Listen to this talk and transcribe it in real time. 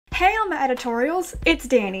Hey all my editorials, it's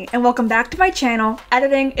Danny, and welcome back to my channel,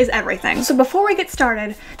 Editing is Everything. So before we get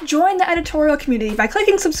started, join the editorial community by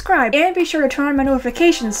clicking subscribe, and be sure to turn on my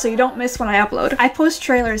notifications so you don't miss when I upload. I post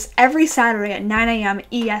trailers every Saturday at 9 AM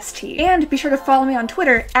EST. And be sure to follow me on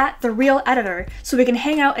Twitter at @TheRealEditor so we can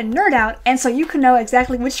hang out and nerd out, and so you can know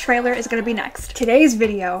exactly which trailer is going to be next. Today's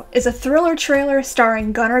video is a thriller trailer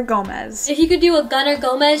starring Gunnar Gomez. If you could do a Gunnar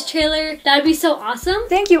Gomez trailer, that'd be so awesome.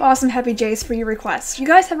 Thank you, Awesome Happy Jace, for your request. You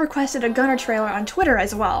guys have requested a Gunnar trailer on Twitter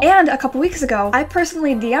as well. And a couple weeks ago, I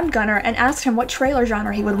personally DM'd Gunnar and asked him what trailer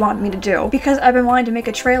genre he would want me to do, because I've been wanting to make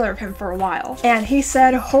a trailer of him for a while. And he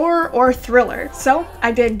said horror or thriller. So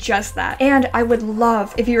I did just that. And I would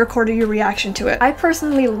love if you recorded your reaction to it. I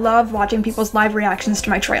personally love watching people's live reactions to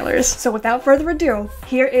my trailers. So without further ado,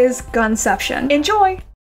 here is GUNCEPTION. Enjoy!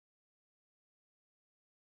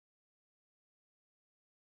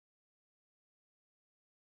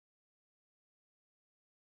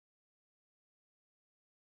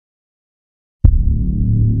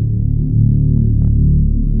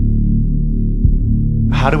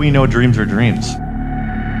 How do we know dreams are dreams?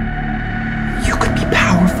 You could be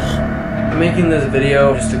powerful. I'm making this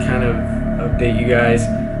video just to kind of update you guys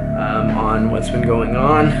on what's been going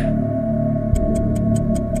on.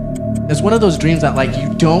 It's one of those dreams that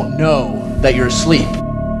you don't know that you're asleep.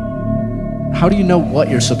 How do you know what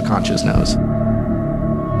your subconscious knows?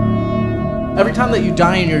 Every time that you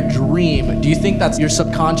die in your dream, do you think that's your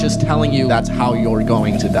subconscious telling you that's how you're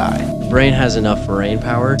going to die? The brain has enough brain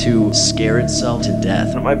power to scare itself to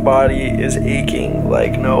death. My body is aching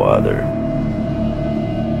like no other.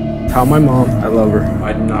 Tell my mom I love her.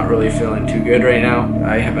 I'm not really feeling too good right now.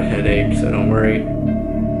 I have a headache, so don't worry.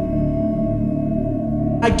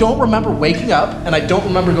 I don't remember waking up, and I don't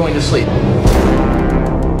remember going to sleep.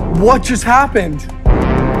 What just happened?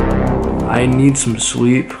 I need some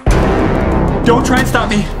sleep. Don't try and stop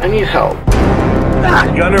me. I need help.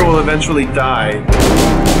 Gunnar will eventually die.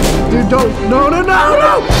 Dude, don't. No, no, no,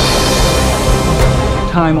 no!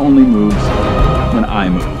 Time only moves when I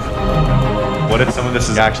move. What if some of this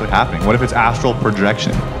is actually happening? What if it's astral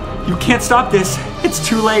projection? You can't stop this. It's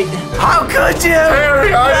too late. How could you?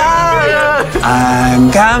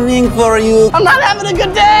 I'm coming for you. I'm not having a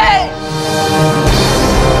good day!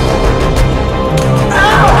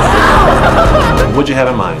 What'd you have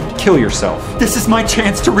in mind? Kill yourself. This is my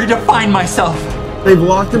chance to redefine myself. They've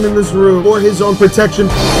locked him in this room for his own protection.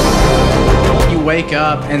 You wake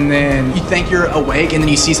up and then you think you're awake and then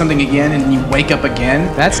you see something again and you wake up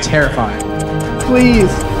again. That's terrifying.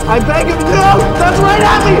 Please, I beg of you. No, that's right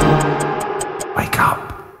at me. Wake up.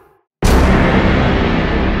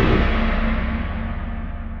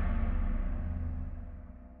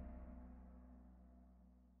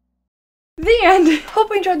 The end! Hope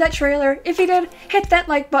you enjoyed that trailer. If you did, hit that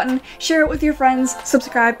like button, share it with your friends,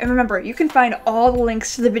 subscribe, and remember, you can find all the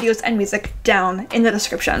links to the videos and music down in the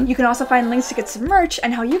description. You can also find links to get some merch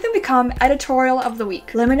and how you can become Editorial of the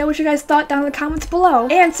Week. Let me know what you guys thought down in the comments below,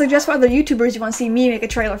 and suggest what other YouTubers you want to see me make a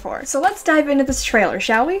trailer for. So let's dive into this trailer,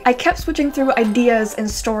 shall we? I kept switching through ideas and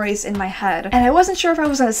stories in my head, and I wasn't sure if I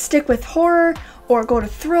was gonna stick with horror, or go to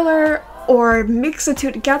thriller, or mix the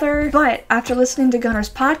two together, but after listening to Gunnar's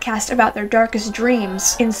podcast about their darkest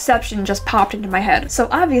dreams, Inception just popped into my head. So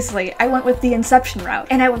obviously, I went with the Inception route,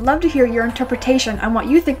 and I would love to hear your interpretation on what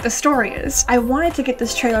you think the story is. I wanted to get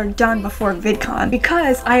this trailer done before VidCon,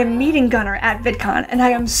 because I am meeting Gunnar at VidCon, and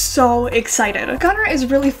I am so excited. Gunnar is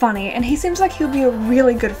really funny, and he seems like he'll be a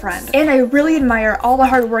really good friend, and I really admire all the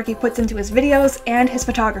hard work he puts into his videos and his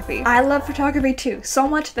photography. I love photography too, so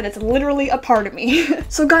much that it's literally a part of me.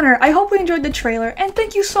 So Gunnar, I hope you enjoyed the trailer, and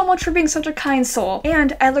thank you so much for being such a kind soul,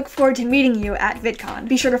 and I look forward to meeting you at VidCon.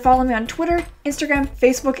 Be sure to follow me on Twitter, Instagram,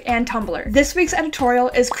 Facebook, and Tumblr. This week's editorial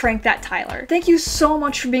is Crank That Tyler. Thank you so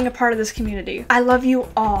much for being a part of this community. I love you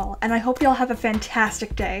all, and I hope you all have a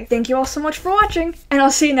fantastic day. Thank you all so much for watching, and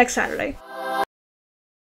I'll see you next Saturday.